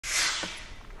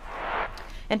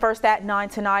And first at 9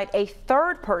 tonight, a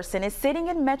third person is sitting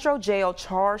in Metro Jail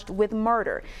charged with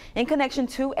murder in connection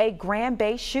to a Grand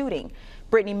Bay shooting.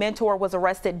 Brittany Mentor was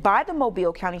arrested by the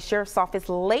Mobile County Sheriff's Office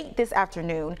late this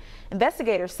afternoon.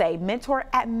 Investigators say Mentor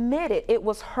admitted it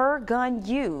was her gun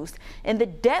used in the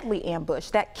deadly ambush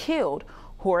that killed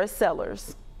Horace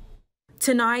Sellers.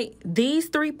 Tonight, these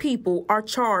three people are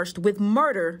charged with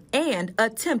murder and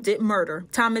attempted murder.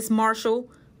 Thomas Marshall,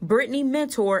 Brittany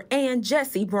Mentor, and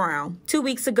Jesse Brown. 2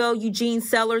 weeks ago, Eugene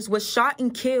Sellers was shot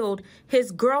and killed.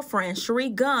 His girlfriend,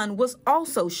 Cherie Gunn, was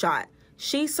also shot.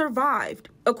 She survived.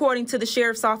 According to the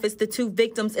sheriff's office, the two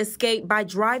victims escaped by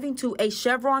driving to a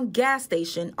Chevron gas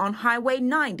station on Highway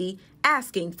 90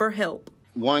 asking for help.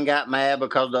 One got mad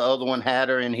because the other one had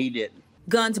her and he didn't.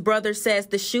 Gunn's brother says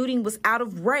the shooting was out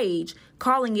of rage,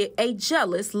 calling it a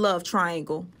jealous love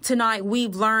triangle. Tonight,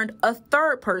 we've learned a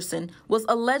third person was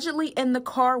allegedly in the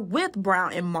car with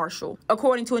Brown and Marshall.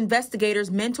 According to investigators,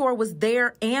 Mentor was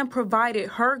there and provided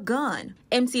her gun.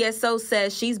 MCSO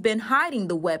says she's been hiding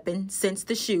the weapon since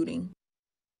the shooting.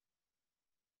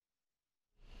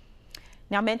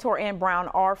 Now, Mentor and Brown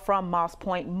are from Moss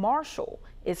Point. Marshall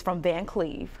is from Van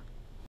Cleve.